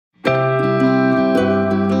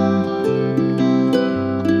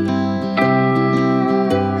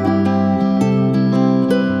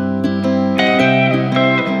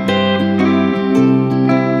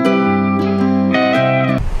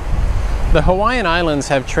the Hawaiian Islands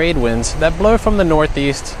have trade winds that blow from the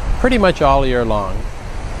northeast pretty much all year long.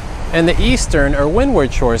 And the eastern or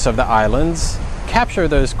windward shores of the islands capture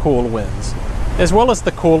those cool winds, as well as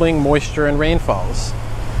the cooling moisture and rainfalls.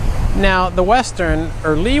 Now, the western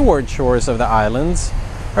or leeward shores of the islands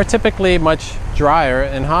are typically much drier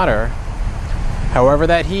and hotter. However,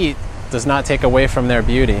 that heat does not take away from their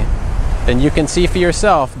beauty. Then you can see for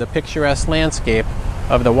yourself the picturesque landscape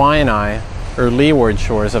of the Waianae or leeward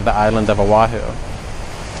shores of the island of Oahu.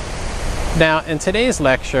 Now, in today's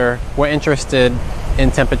lecture, we're interested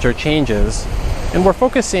in temperature changes, and we're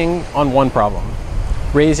focusing on one problem: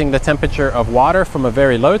 raising the temperature of water from a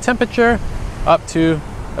very low temperature up to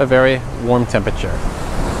a very warm temperature.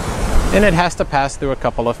 And it has to pass through a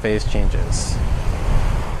couple of phase changes.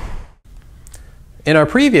 In our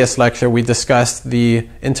previous lecture, we discussed the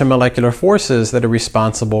intermolecular forces that are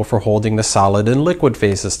responsible for holding the solid and liquid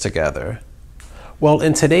phases together. Well,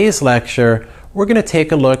 in today's lecture, we're going to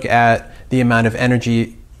take a look at the amount of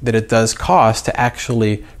energy that it does cost to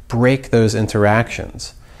actually break those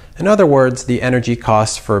interactions. In other words, the energy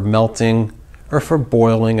cost for melting or for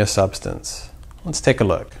boiling a substance. Let's take a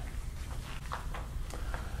look.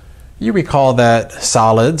 You recall that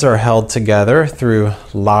solids are held together through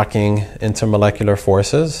locking intermolecular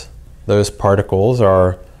forces. Those particles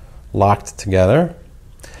are locked together.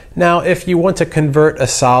 Now, if you want to convert a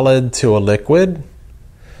solid to a liquid,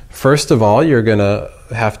 first of all, you're going to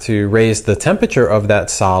have to raise the temperature of that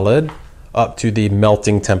solid up to the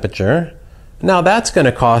melting temperature. Now, that's going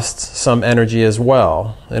to cost some energy as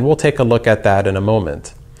well, and we'll take a look at that in a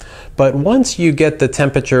moment. But once you get the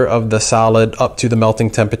temperature of the solid up to the melting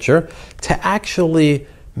temperature, to actually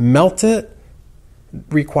melt it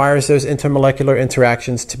requires those intermolecular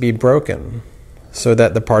interactions to be broken so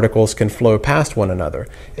that the particles can flow past one another.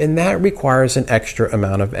 And that requires an extra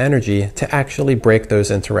amount of energy to actually break those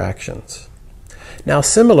interactions. Now,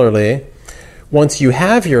 similarly, once you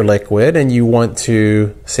have your liquid and you want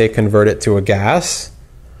to, say, convert it to a gas,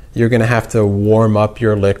 you're going to have to warm up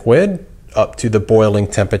your liquid up to the boiling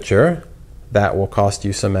temperature. That will cost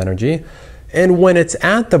you some energy. And when it's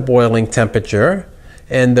at the boiling temperature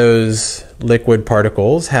and those liquid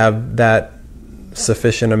particles have that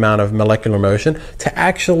sufficient amount of molecular motion to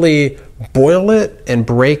actually boil it and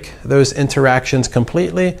break those interactions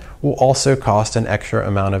completely, will also cost an extra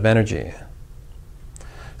amount of energy.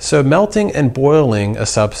 So melting and boiling a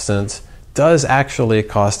substance does actually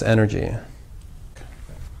cost energy.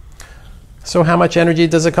 So how much energy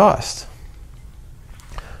does it cost?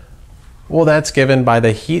 Well, that's given by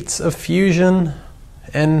the heats of fusion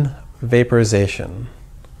and vaporization.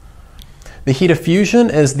 The heat of fusion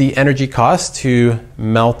is the energy cost to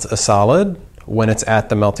melt a solid when it's at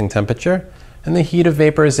the melting temperature, and the heat of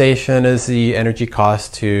vaporization is the energy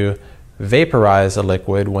cost to vaporize a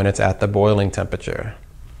liquid when it's at the boiling temperature.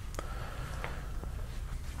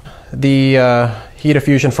 The heat of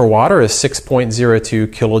fusion for water is 6.02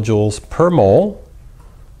 kilojoules per mole.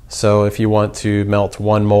 So if you want to melt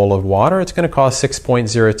 1 mole of water, it's going to cost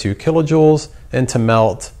 6.02 kilojoules, and to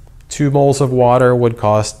melt 2 moles of water would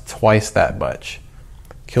cost twice that much,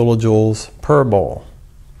 kilojoules per mole.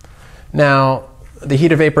 Now, the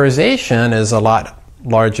heat of vaporization is a lot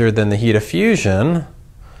larger than the heat of fusion,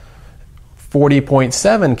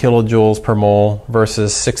 40.7 kilojoules per mole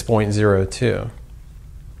versus 6.02.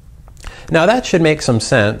 Now, that should make some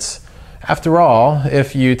sense. After all,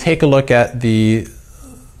 if you take a look at the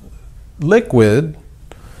liquid,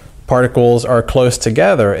 particles are close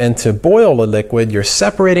together, and to boil a liquid, you're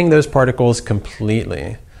separating those particles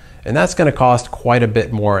completely. And that's going to cost quite a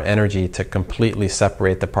bit more energy to completely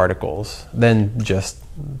separate the particles than just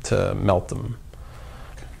to melt them.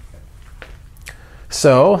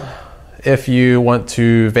 So, if you want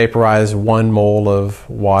to vaporize 1 mole of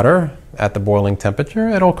water at the boiling temperature,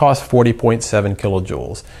 it'll cost 40.7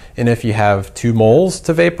 kilojoules. And if you have 2 moles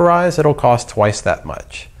to vaporize, it'll cost twice that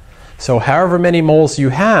much. So however many moles you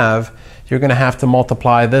have, you're going to have to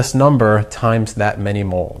multiply this number times that many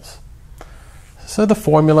moles. So the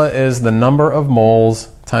formula is the number of moles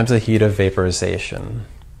times the heat of vaporization.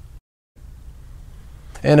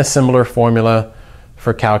 And a similar formula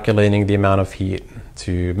for calculating the amount of heat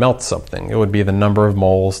to melt something. It would be the number of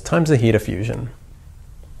moles times the heat of fusion.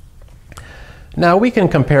 Now we can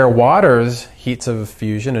compare water's heats of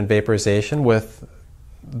fusion and vaporization with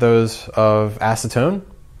those of acetone.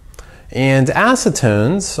 And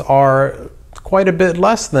acetones are quite a bit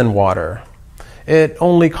less than water. It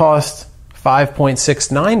only costs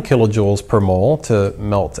 5.69 kilojoules per mole to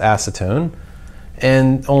melt acetone,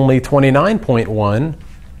 and only 29.1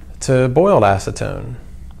 to boil acetone.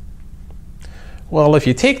 Well, if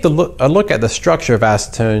you take a look at the structure of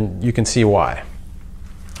acetone, you can see why.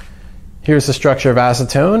 Here's the structure of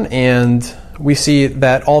acetone, and we see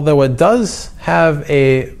that although it does have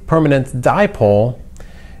a permanent dipole,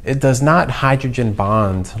 it does not hydrogen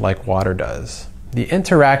bond like water does. The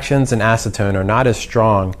interactions in acetone are not as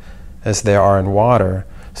strong as they are in water,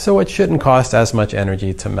 so it shouldn't cost as much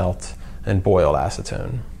energy to melt and boil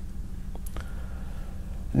acetone.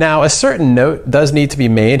 Now, a certain note does need to be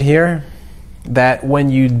made here, that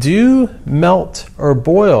when you do melt or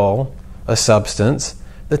boil a substance,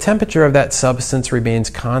 the temperature of that substance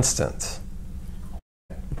remains constant.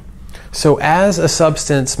 So as a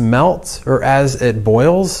substance melts or as it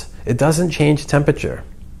boils, it doesn't change temperature.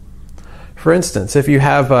 For instance, if you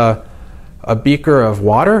have a beaker of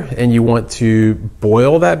water and you want to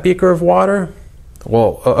boil that beaker of water,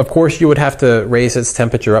 well, of course you would have to raise its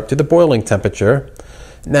temperature up to the boiling temperature.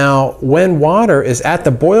 Now, when water is at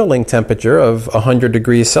the boiling temperature of 100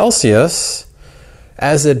 degrees Celsius,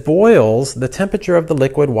 as it boils, the temperature of the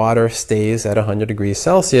liquid water stays at 100 degrees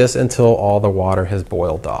Celsius until all the water has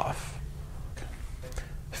boiled off.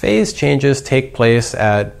 Phase changes take place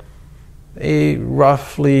at a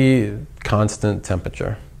roughly constant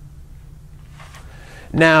temperature.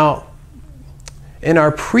 Now, in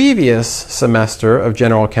our previous semester of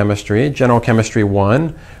General Chemistry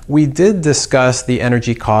 1, we did discuss the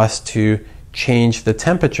energy cost to change the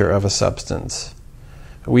temperature of a substance.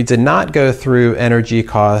 We did not go through energy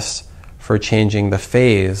costs for changing the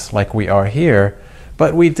phase like we are here,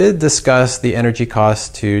 but we did discuss the energy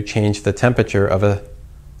cost to change the temperature of a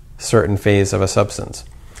certain phase of a substance.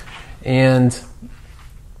 And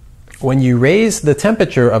when you raise the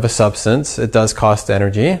temperature of a substance, it does cost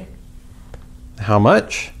energy. How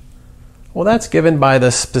much? Well, that's given by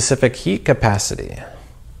the specific heat capacity.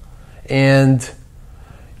 And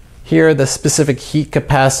here are the specific heat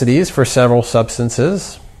capacities for several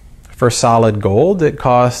substances. For solid gold, it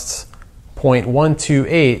costs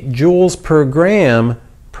 0.128 joules per gram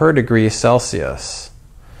per degree Celsius.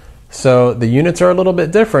 So the units are a little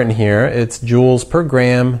bit different here. It's joules per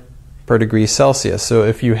gram per degree Celsius. So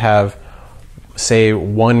if you have, say,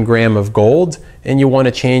 1 gram of gold and you want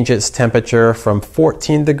to change its temperature from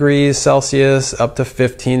 14 degrees Celsius up to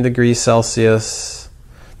 15 degrees Celsius,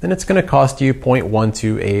 then it's going to cost you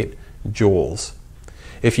 0.128 joules.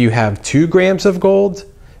 If you have 2 grams of gold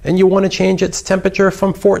and you want to change its temperature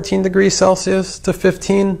from 14 degrees Celsius to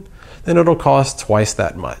 15, then it'll cost twice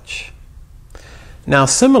that much. Now,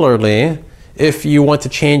 similarly, if you want to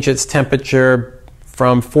change its temperature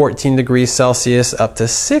from 14 degrees Celsius up to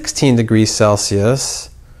 16 degrees Celsius,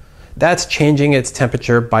 that's changing its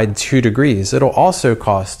temperature by 2 degrees. It'll also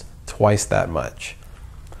cost twice that much.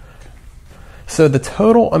 So the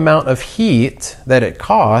total amount of heat that it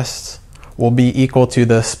costs will be equal to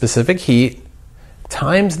the specific heat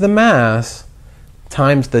times the mass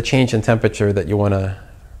times the change in temperature that you want to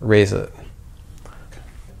raise it.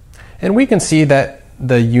 And we can see that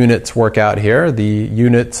the units work out here. The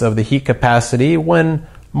units of the heat capacity, when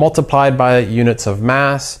multiplied by units of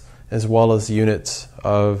mass, as well as units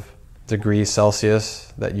of degrees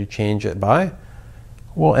Celsius that you change it by,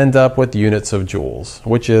 we'll end up with units of joules,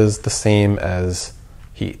 which is the same as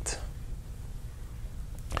heat.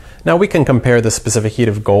 Now we can compare the specific heat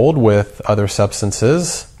of gold with other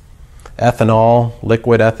substances. Ethanol,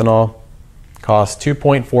 liquid ethanol, costs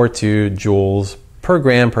 2.42 joules per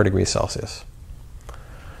gram per degree Celsius.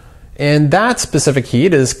 And that specific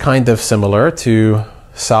heat is kind of similar to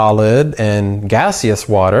solid and gaseous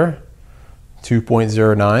water,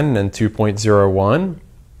 2.09 and 2.01.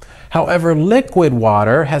 However, liquid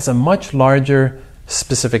water has a much larger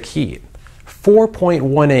specific heat,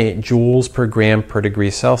 4.18 joules per gram per degree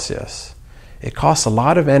Celsius. It costs a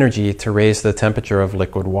lot of energy to raise the temperature of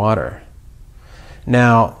liquid water.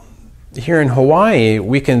 Now, here in Hawaii,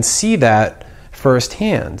 we can see that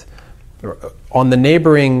firsthand. On the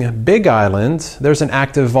neighboring Big Island, there's an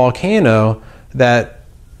active volcano that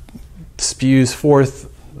spews forth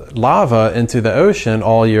lava into the ocean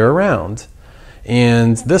all year round.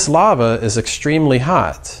 And this lava is extremely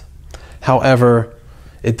hot. However,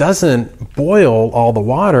 it doesn't boil all the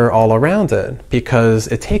water all around it because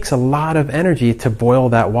it takes a lot of energy to boil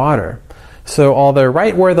that water. So although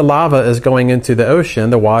right where the lava is going into the ocean,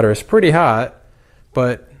 the water is pretty hot,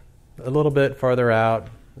 but a little bit farther out,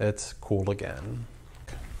 it's cool again.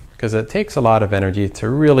 Because it takes a lot of energy to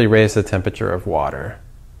really raise the temperature of water.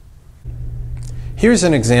 Here's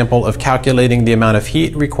an example of calculating the amount of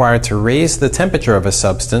heat required to raise the temperature of a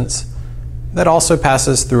substance that also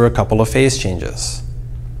passes through a couple of phase changes.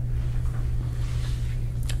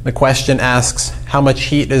 The question asks how much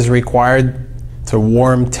heat is required to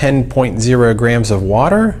warm 10.0 grams of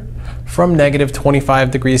water from negative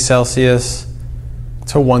 25 degrees Celsius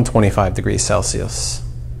to 125 degrees Celsius.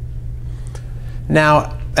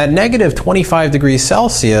 Now, at negative 25 degrees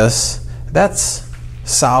Celsius, that's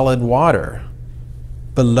solid water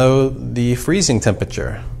below the freezing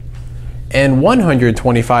temperature. And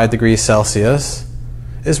 125 degrees Celsius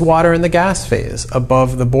is water in the gas phase,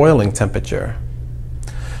 above the boiling temperature.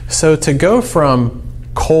 So to go from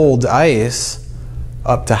cold ice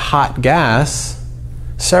up to hot gas,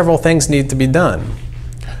 several things need to be done.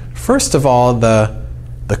 First of all, the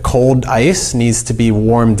cold ice needs to be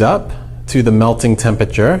warmed up to the melting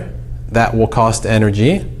temperature. That will cost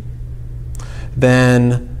energy.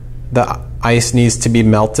 Then the ice needs to be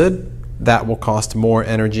melted. That will cost more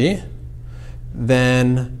energy.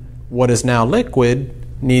 Then what is now liquid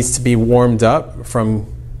needs to be warmed up from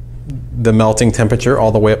the melting temperature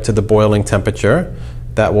all the way up to the boiling temperature.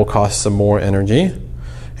 That will cost some more energy.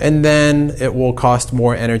 And then it will cost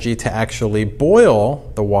more energy to actually boil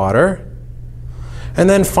the water. And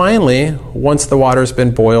then finally, once the water's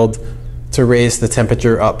been boiled, to raise the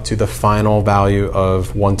temperature up to the final value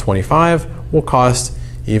of 125 will cost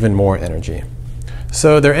even more energy.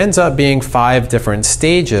 So there ends up being 5 different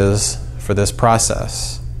stages for this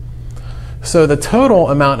process. So the total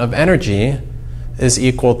amount of energy is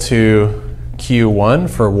equal to Q1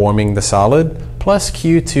 for warming the solid, plus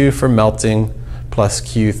Q2 for melting, plus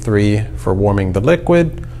Q3 for warming the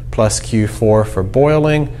liquid, plus Q4 for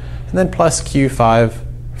boiling, and then plus Q5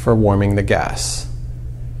 for warming the gas.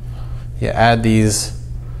 You add these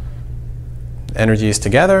energies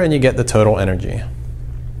together and you get the total energy.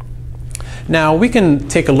 Now we can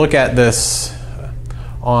take a look at this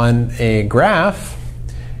on a graph,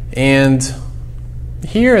 and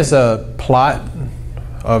here is a plot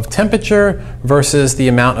of temperature versus the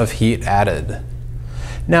amount of heat added.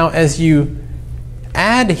 Now as you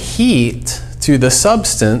add heat to the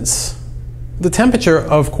substance, the temperature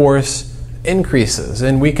of course increases,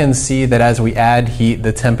 and we can see that as we add heat,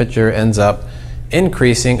 the temperature ends up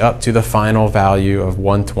increasing up to the final value of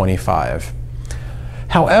 125.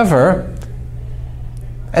 However,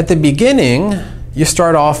 at the beginning, you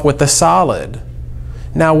start off with the solid.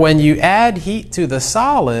 Now when you add heat to the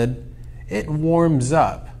solid, it warms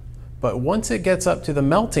up. But once it gets up to the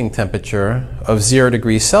melting temperature of 0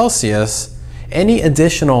 degrees Celsius, any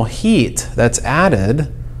additional heat that's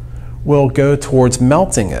added will go towards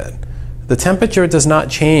melting it. The temperature does not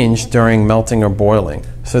change during melting or boiling,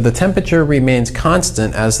 so the temperature remains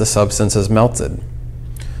constant as the substance is melted.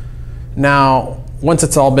 Now, once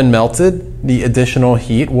it's all been melted, the additional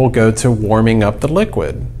heat will go to warming up the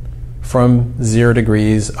liquid from 0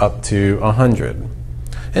 degrees up to 100.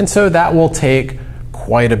 And so that will take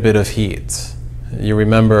quite a bit of heat. You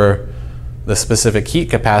remember the specific heat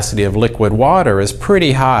capacity of liquid water is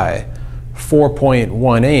pretty high,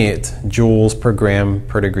 4.18 joules per gram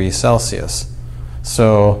per degree Celsius.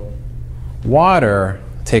 So water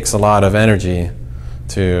takes a lot of energy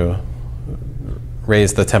to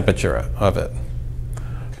raise the temperature of it.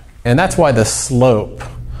 And that's why the slope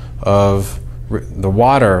of the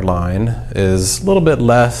water line is a little bit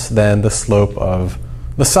less than the slope of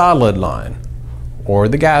the solid line or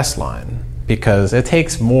the gas line, because it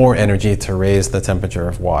takes more energy to raise the temperature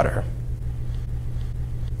of water.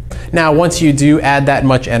 Now, once you do add that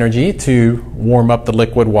much energy to warm up the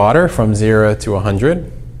liquid water from 0 to 100,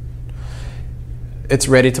 it's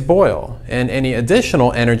ready to boil, and any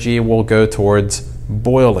additional energy will go towards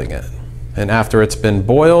boiling it. And after it's been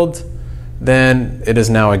boiled, then it is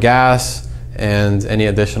now a gas, and any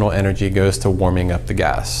additional energy goes to warming up the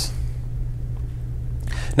gas.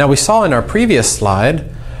 Now, we saw in our previous slide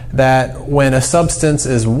that when a substance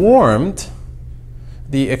is warmed,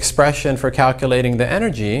 the expression for calculating the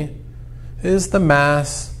energy is the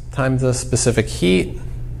mass times the specific heat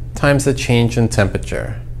times the change in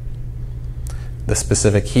temperature. The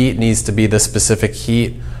specific heat needs to be the specific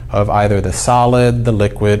heat of either the solid, the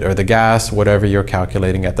liquid, or the gas, whatever you're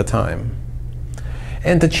calculating at the time.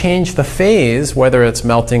 And to change the phase, whether it's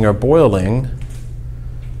melting or boiling,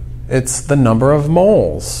 it's the number of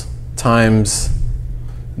moles times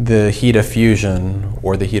the heat of fusion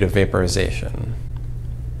or the heat of vaporization.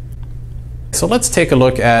 So let's take a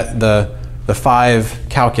look at the 5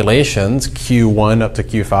 calculations, Q1 up to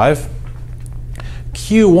Q5.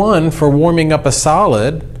 Q1 for warming up a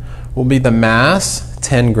solid will be the mass,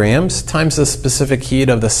 10 grams, times the specific heat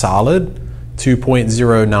of the solid,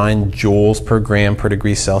 2.09 joules per gram per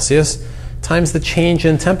degree Celsius, times the change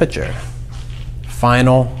in temperature,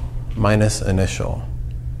 final minus initial.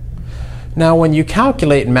 Now when you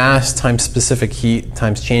calculate mass times specific heat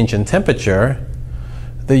times change in temperature,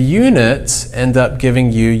 the units end up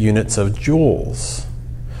giving you units of joules.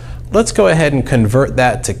 Let's go ahead and convert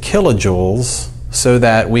that to kilojoules so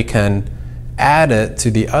that we can add it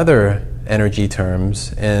to the other energy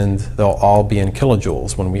terms and they'll all be in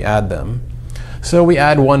kilojoules when we add them. So we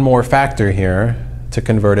add one more factor here to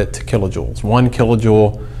convert it to kilojoules. 1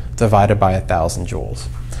 kilojoule divided by 1,000 joules.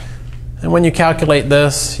 And when you calculate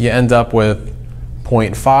this, you end up with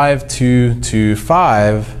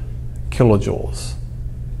 0.5225 kilojoules.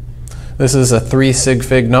 This is a 3 sig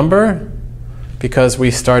fig number because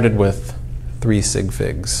we started with 3 sig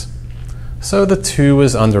figs. So the 2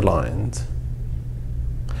 is underlined.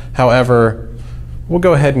 However, we'll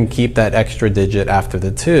go ahead and keep that extra digit after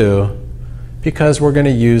the 2 because we're going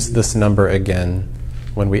to use this number again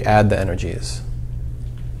when we add the energies.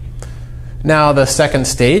 Now the second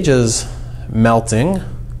stage is melting,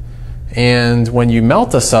 and when you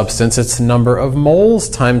melt a substance, it's the number of moles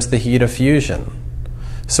times the heat of fusion.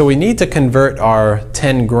 So we need to convert our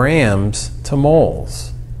 10 grams to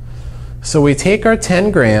moles. So we take our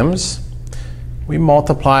 10 grams, we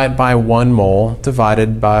multiply it by 1 mole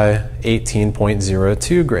divided by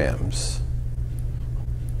 18.02 grams.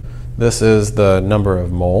 This is the number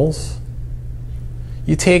of moles.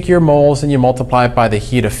 You take your moles and you multiply it by the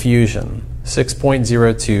heat of fusion,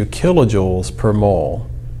 6.02 kilojoules per mole.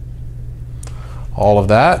 All of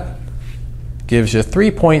that gives you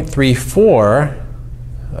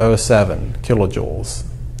 3.3407 kilojoules,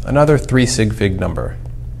 another 3 sig fig number.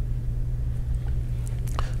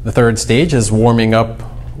 The third stage is warming up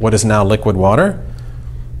what is now liquid water.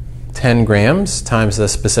 10 grams times the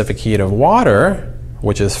specific heat of water,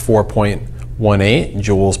 which is 4.18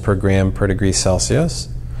 joules per gram per degree Celsius,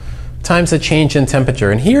 times the change in temperature.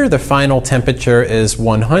 And here the final temperature is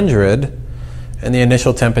 100 and the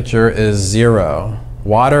initial temperature is 0.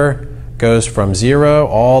 Water goes from 0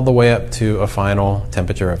 all the way up to a final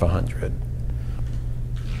temperature of 100.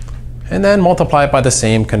 And then multiply it by the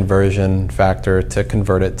same conversion factor to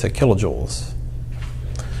convert it to kilojoules.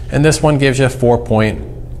 And this one gives you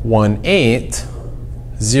 4.180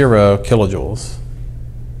 kilojoules.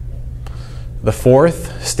 The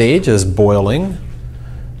fourth stage is boiling,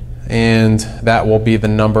 and that will be the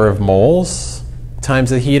number of moles times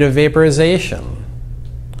the heat of vaporization.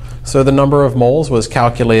 So the number of moles was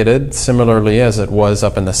calculated similarly as it was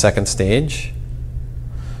up in the second stage.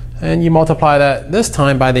 And you multiply that this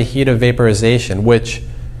time by the heat of vaporization, which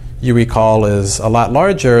you recall is a lot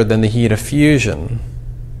larger than the heat of fusion.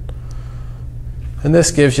 And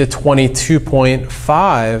this gives you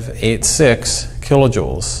 22.586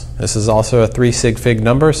 kilojoules. This is also a 3 sig fig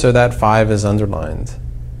number, so that 5 is underlined.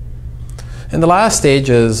 And the last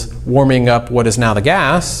stage is warming up what is now the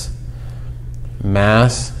gas.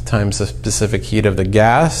 Mass times the specific heat of the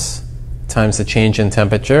gas times the change in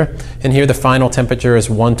temperature. And here the final temperature is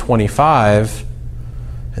 125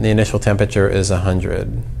 and the initial temperature is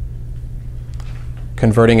 100.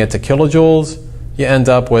 Converting it to kilojoules, you end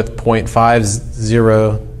up with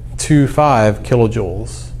 0.5025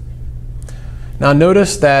 kilojoules. Now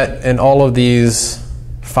notice that in all of these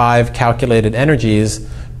 5 calculated energies,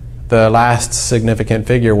 the last significant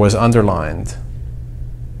figure was underlined.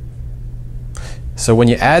 So when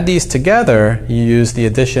you add these together, you use the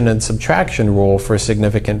addition and subtraction rule for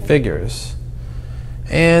significant figures.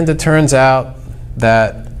 And it turns out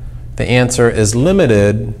that the answer is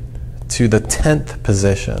limited to the 10th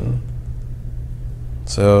position.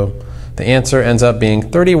 So the answer ends up being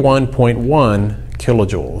 31.1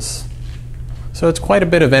 kilojoules. So it's quite a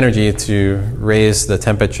bit of energy to raise the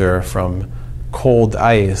temperature from cold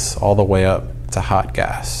ice all the way up to hot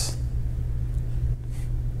gas.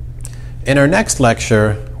 In our next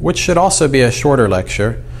lecture, which should also be a shorter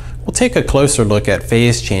lecture, we'll take a closer look at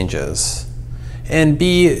phase changes and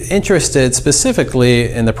be interested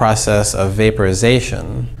specifically in the process of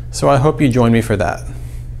vaporization. So I hope you join me for that.